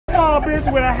bitch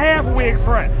with a half wig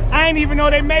front. I ain't even know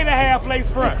they made a half lace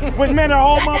front, which meant her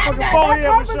whole motherfucking forehead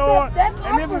was short.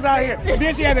 And this was out here. And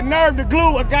then she had the nerve to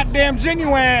glue a goddamn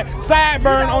genuine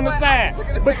sideburn on the side.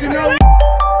 But you know.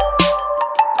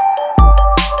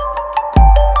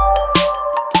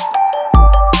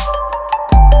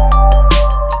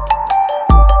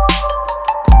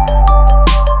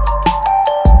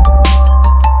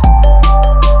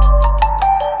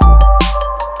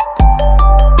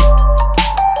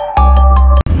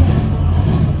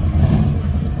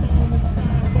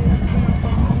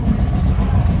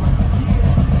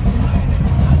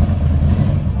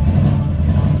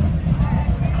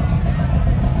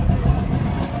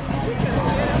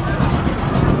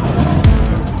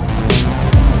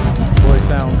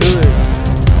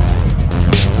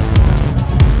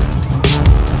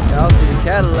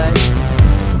 Cadillac.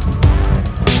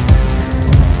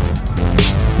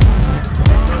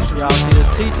 Y'all see this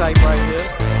T-type right here.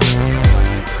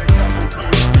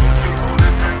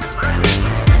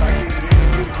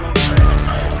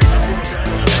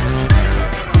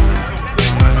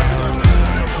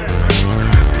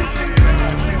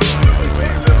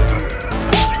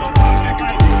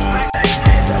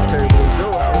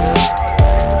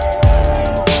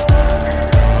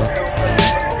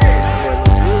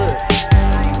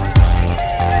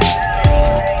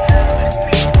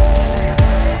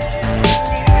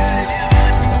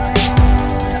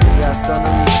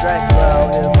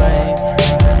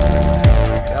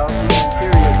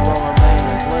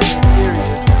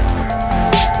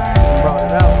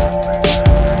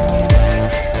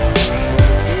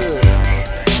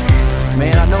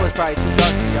 Probably too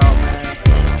dark for y'all, man.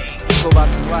 Go about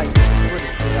some light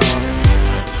footage for y'all.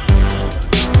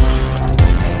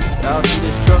 Y'all see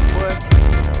this truck, boy?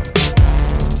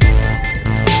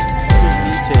 Good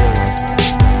details.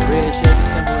 Red Chevy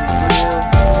symbol in the grill,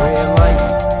 red lights,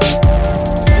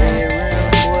 red rim,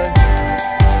 boy.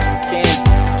 Candy.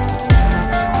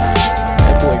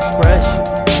 That boy fresh.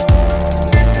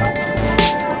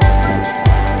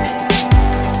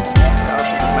 Y'all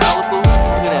see the Malibu?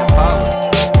 Look at that power.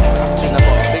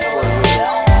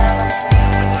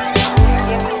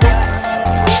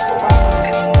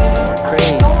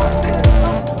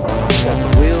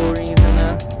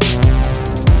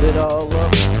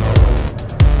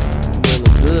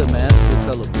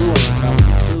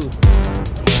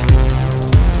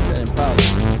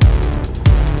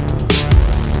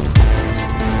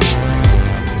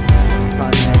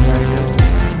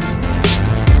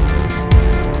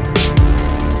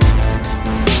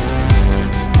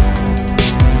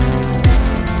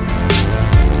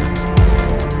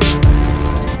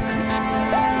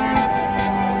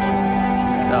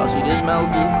 Y'all see this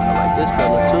Malibu? I like this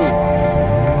color too.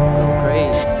 Go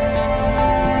crazy.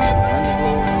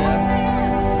 Underglow in there.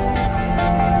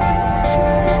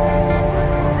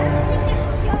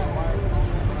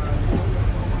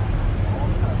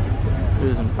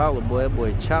 Here's Impala, boy. That boy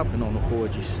chopping on the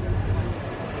forges.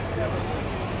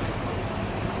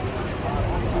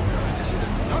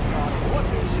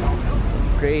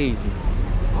 Crazy.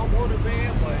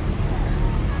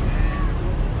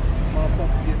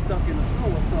 Motherfuckers get stuck in the snow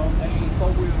or something, they ain't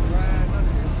four-wheel drive, none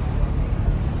of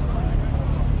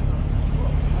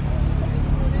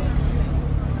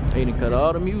this. They done cut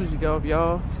all the music off,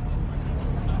 y'all.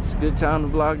 It's a good time to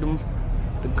vlog them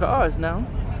the cars now.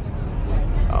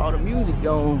 All the music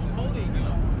gone.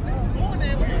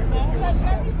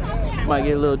 Might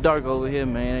get a little dark over here,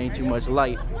 man. Ain't too much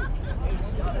light.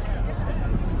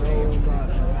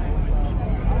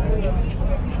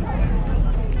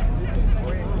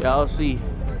 Y'all see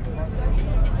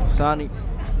Sonic's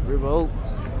River Oak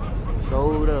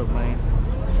sold up, man.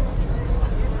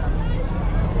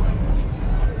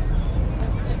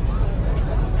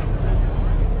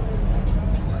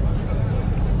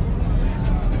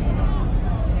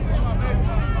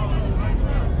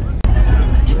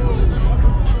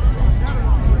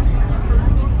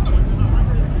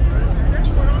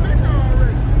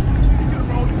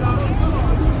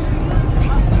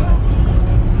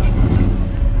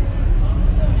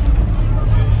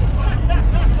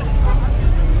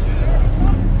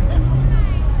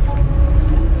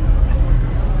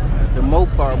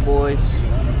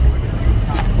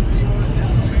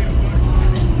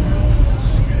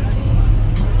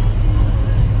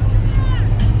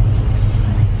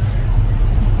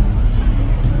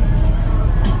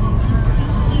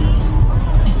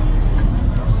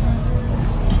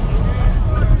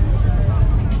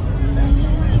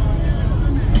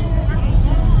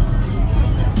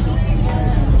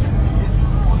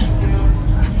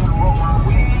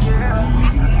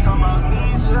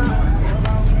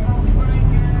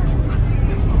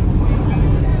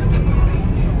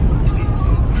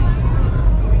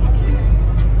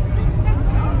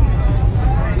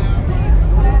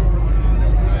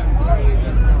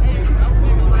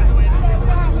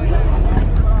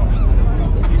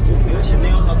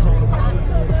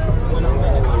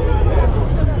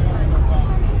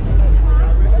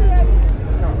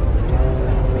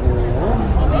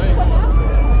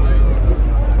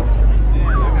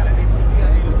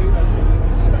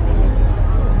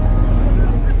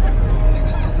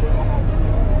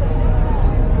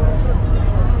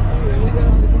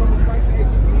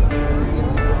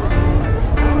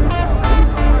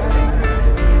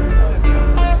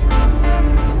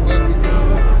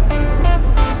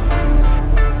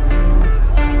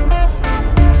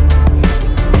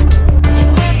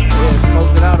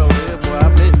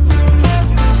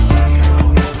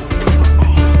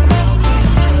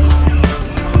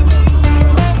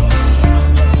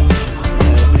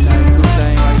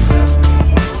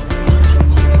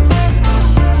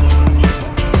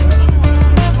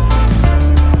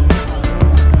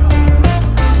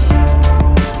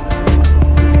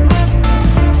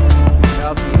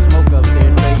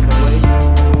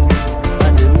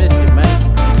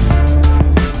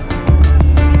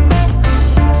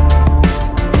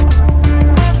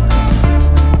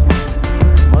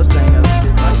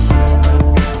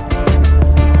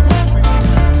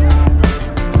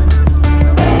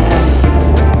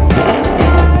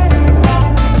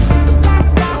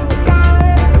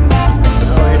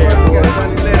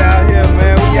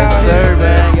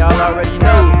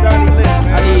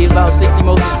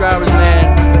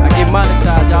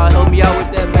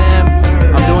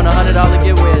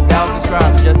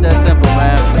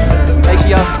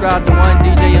 subscribe to One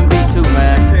DJ MB too,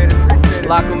 man.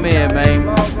 Lock them in, man.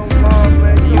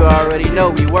 You already know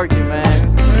we working,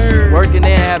 man. Working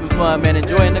and having fun, man.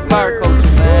 Enjoying the car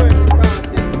culture, man.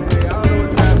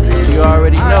 You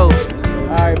already know.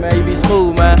 Alright, man. You be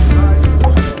smooth, man.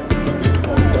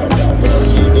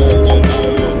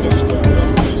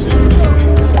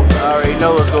 I already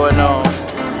know what's going on.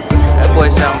 That boy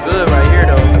sound good right here,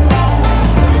 though.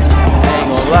 I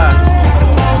ain't gonna lie.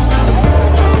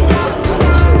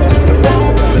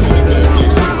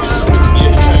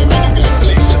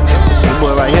 That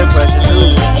boy right here pressure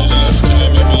too.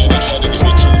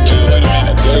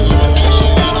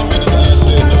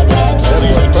 That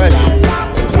boy pressure.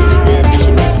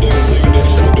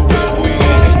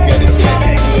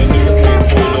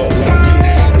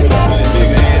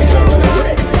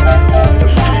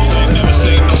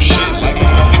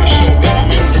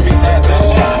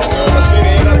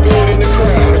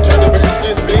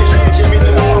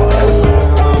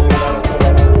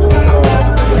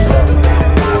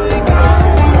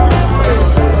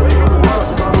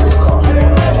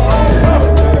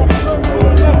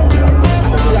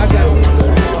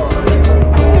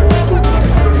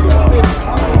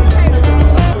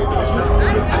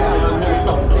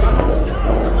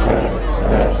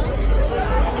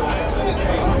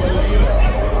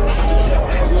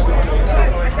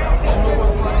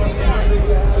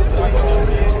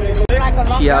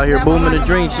 She out here booming the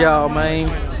drinks, y'all, man.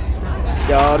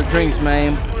 Got all the drinks,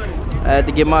 man. I had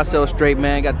to get myself straight,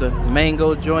 man. Got the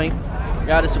mango joint.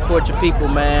 Gotta support your people,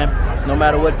 man. No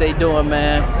matter what they doing,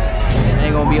 man. It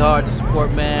ain't gonna be hard to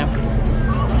support, man.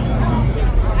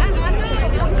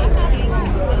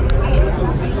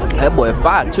 That boy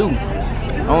 5 too.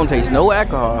 I don't taste no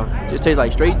alcohol. Just tastes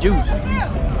like straight juice.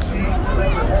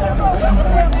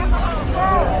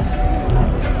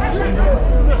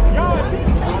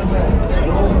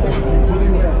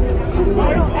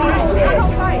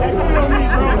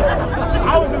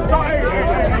 I was just talking.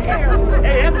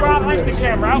 Hey, that's why I like the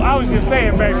camera. I was just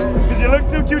saying, baby. Did you look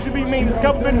too cute to be mean? There's a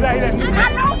couple bitches out here that.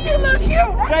 I know she look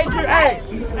cute. Thank you.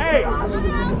 Hey.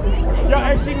 Yo,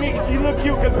 hey, she look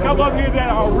cute because a couple of you that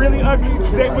are really ugly,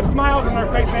 they with smiles on their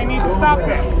face, they need to stop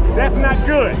that. That's not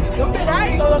good. I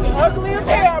ain't looking ugly as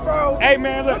hell, bro. Hey,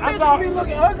 man, look, I saw. Be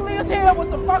looking ugly as hell with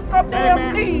some fucked up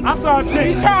damn teeth. I saw a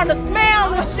chick. Be trying to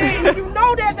smell and shit. You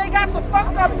know that they got some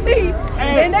fucked up teeth,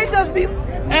 and they just be.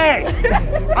 Hey,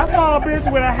 I saw a bitch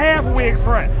with a half wig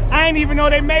front. I didn't even know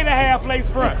they made a half lace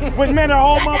front, which meant her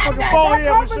whole motherfucking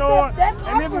forehead was showing.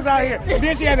 And this was out here. And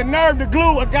then she had the nerve to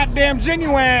glue a goddamn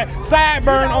genuine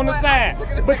sideburn on the side.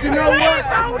 But you know what?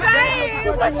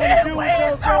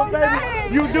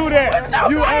 You do that.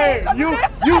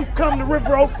 You come to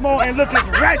River Oaks Mall and look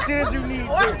as ratchet as you need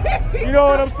to. You know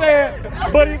what I'm saying?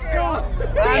 But it's cool.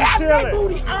 I'm chilling. That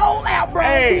booty all out, bro.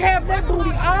 Hey. We have that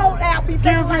booty all out. Excuse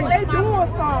me. Like they doing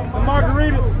something.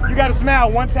 Margarita, you gotta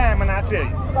smile one time and I tell you.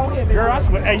 Go ahead, baby. Girl, I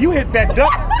swear, hey, you hit that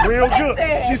duck real good.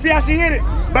 She see how she hit it?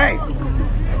 Bang.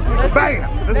 Bam.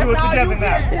 Let's do it together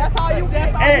now. That's all you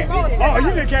get. Hey, oh,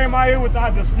 you just came out here with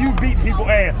you beat people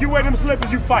ass. You wear them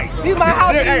slippers, you fight. These my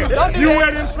house shoes. Hey, Don't do you that.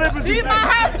 wear them slippers, you These my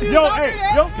house shoes. Yo, Don't do hey,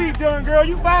 that. your feet done, girl,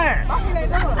 you fine. My feet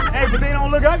ain't done. Hey, but they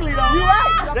don't look ugly though. You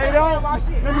right. They don't.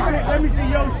 Let me see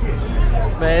your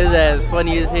shit. Man, his ass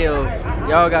funny as hell.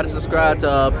 Y'all gotta subscribe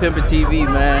to Pimpin TV,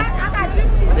 man.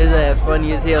 His ass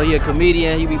funny as hell. He a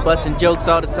comedian. He be busting jokes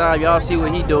all the time. Y'all see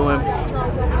what he doing.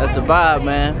 That's the vibe,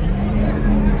 man.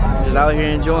 Just out here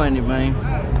enjoying it, man.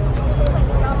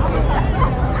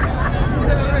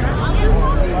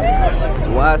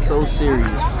 Why so serious?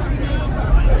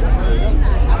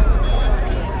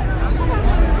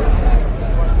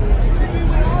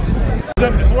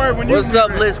 What's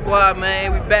up, Lit Squad,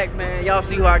 man? We back, man. Y'all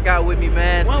see who I got with me,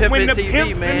 man. Pimpin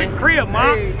TV, man. In the crib,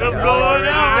 man. Hey, What's going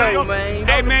on? Man.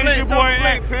 Hey, man, it's your boy.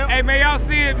 Hey, man, y'all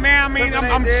see it, man. I mean,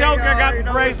 I'm choking. I got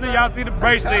the bracelet. Y'all see the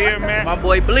bracelet here, man. My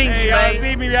boy Blinky, hey, man. Y'all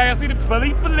see me? Y'all see the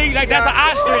Philippe? Like, that's an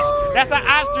ostrich. That's an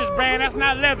ostrich brand. That's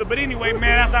not leather. But anyway,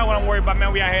 man, that's not what I'm worried about,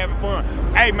 man. We out having fun.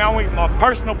 Hey, man, I'm my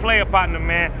personal player partner,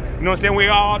 man. You know what I'm saying? We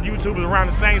all YouTubers around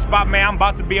the same spot, man. I'm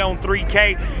about to be on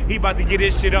 3K. He about to get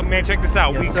his shit up, man. Check this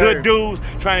out. Yes, we sir. Good dudes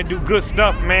trying to do good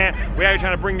stuff, man. We out here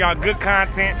trying to bring y'all good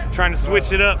content, trying to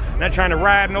switch it up, not trying to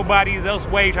ride nobody else's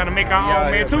way, trying to make our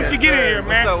own, man. Tucci, get in here,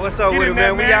 man. What's up with it,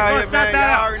 man? We out here, man.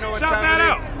 Y'all already know what time it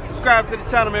is. Subscribe to the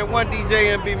channel, man. One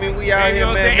DJ MB, man. We out here,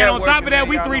 man. And on top of that,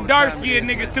 we 3 dark-skinned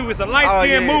niggas too. It's a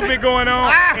light-skinned movement going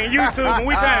on in YouTube, and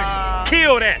we trying to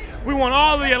kill that. We want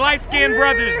all of your light-skinned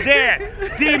brothers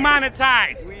dead,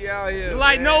 demonetized. We out here.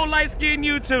 Like no light-skinned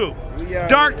YouTube. We out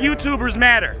Dark here. YouTubers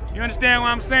matter. You understand what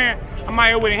I'm saying? I'm out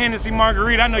here with a Hennessy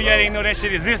margarita. I know y'all didn't know that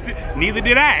shit existed. Neither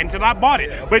did I until I bought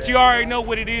it. But you already know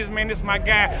what it is, man. This is my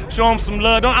guy. Show him some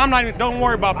love. Don't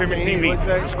worry about Pimpin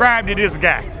TV. Subscribe to this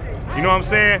guy. You know what I'm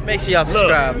saying? Make sure y'all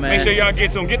subscribe, man. Make sure y'all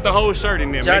get to him. Get the whole shirt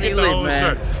in there, Johnny man. Get the Lit, whole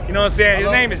man. shirt. You know what I'm saying?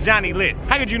 His name is Johnny Lit.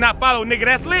 How could you not follow a nigga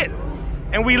that's lit?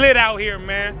 And we lit out here,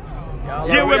 man.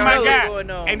 Get with my guy.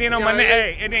 And then on my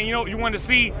and then you want to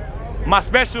see my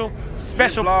special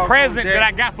present that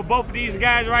I got for both of these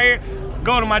guys right here.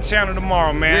 Go to my channel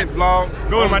tomorrow, man. Lit vlogs.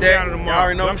 Go to my channel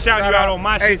tomorrow. I'm shouting you out on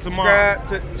my shit tomorrow.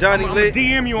 Subscribe to Johnny Lit. I'm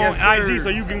gonna DM you on IG so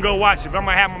you can go watch it. But I'm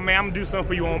gonna have my man. I'm gonna do something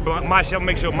for you on my show.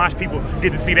 Make sure my people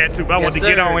get to see that too. But I want to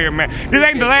get on here, man. This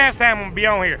ain't the last time I'm gonna be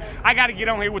on here. I got to get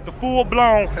on here with the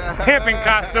full-blown pimping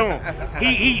costume.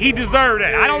 He deserved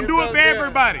that. I don't do it for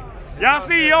everybody. Y'all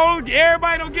see,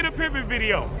 everybody don't get a pimping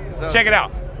video. Check it out.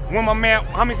 When my man,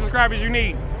 how many subscribers you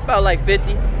need? About like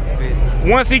 50.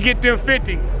 Once he get them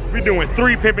 50, we doing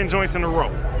 3 pimping joints in a row.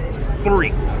 3.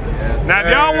 Yes, now,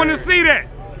 if y'all want to see that,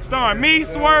 starring me,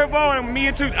 Swervo, and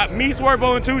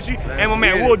Swervo and Tucci, and my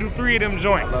man, we'll do 3 of them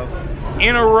joints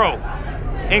in a row.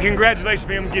 And congratulations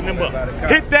for him getting them up.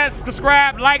 Hit that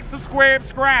subscribe, like,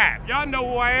 subscribe. Y'all know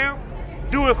who I am.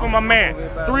 Do it for my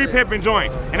man. 3 pimping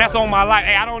joints, and that's on my life.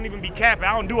 Hey, I don't even be capping.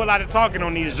 I don't do a lot of talking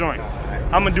on these joints.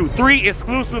 I'm gonna do 3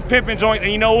 exclusive pimping joints,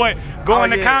 and you know what? Go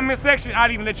in the comment section.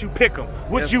 I'll even let you pick them.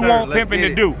 What you want pimping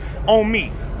to do on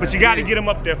me, but you got to get them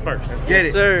up there first. Let's get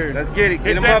it, sir. Let's get it.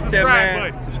 Get them up there,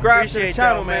 man. Subscribe to the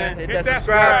channel, man. Hit that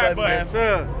subscribe button,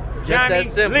 sir. Johnny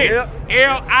Lit.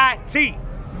 L-I-T.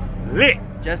 Lit.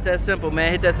 Just that simple,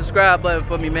 man. Hit that subscribe button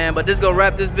for me, man. But this gonna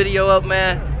wrap this video up,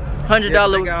 man.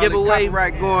 $100 giveaway.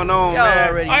 Copyright going on, y'all man.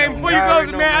 already Hey, know. before you close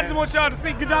it, man, I just want y'all to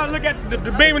see. Could y'all look at the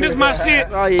Beamer? This is my shit.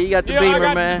 Oh yeah, you got the Beamer, I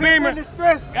got man. The Beamer. I just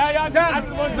want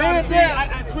y'all to see.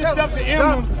 I switched up the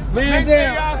emblems. Make sure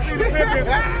y'all see the pimpin'.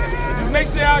 Just make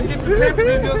sure y'all get the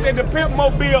pimpin'. The Pimp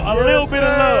Mobile, a little bit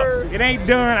of love. It ain't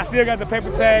done. I still got the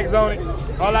paper tags on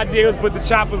it. All I did was put the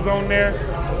choppers on there,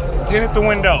 tinted the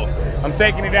windows. I'm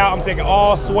taking it out. I'm taking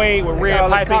all suede with red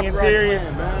piping interior.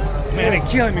 Man,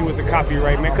 they killing me with the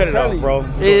copyright, man. Cut it off, bro.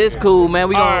 It's cool, man.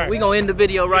 We gonna end the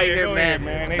video right here, man.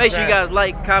 Man. Make sure you guys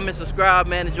like, comment, subscribe,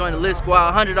 man, and join the Lit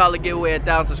Squad. $100 giveaway,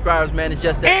 1,000 subscribers, man. It's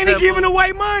just that And simple. he giving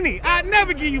away money. I'd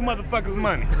never give you motherfuckers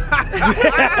money.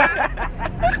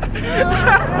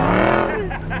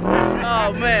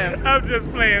 Oh man, I'm just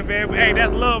playing, man. But, hey,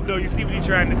 that's love, though. You see what he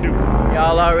trying to do.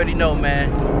 y'all already know, man.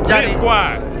 Lit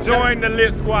Squad. Join the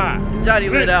Lit Squad. Johnny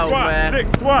Lit out, Squad. man.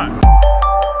 Lit Squad.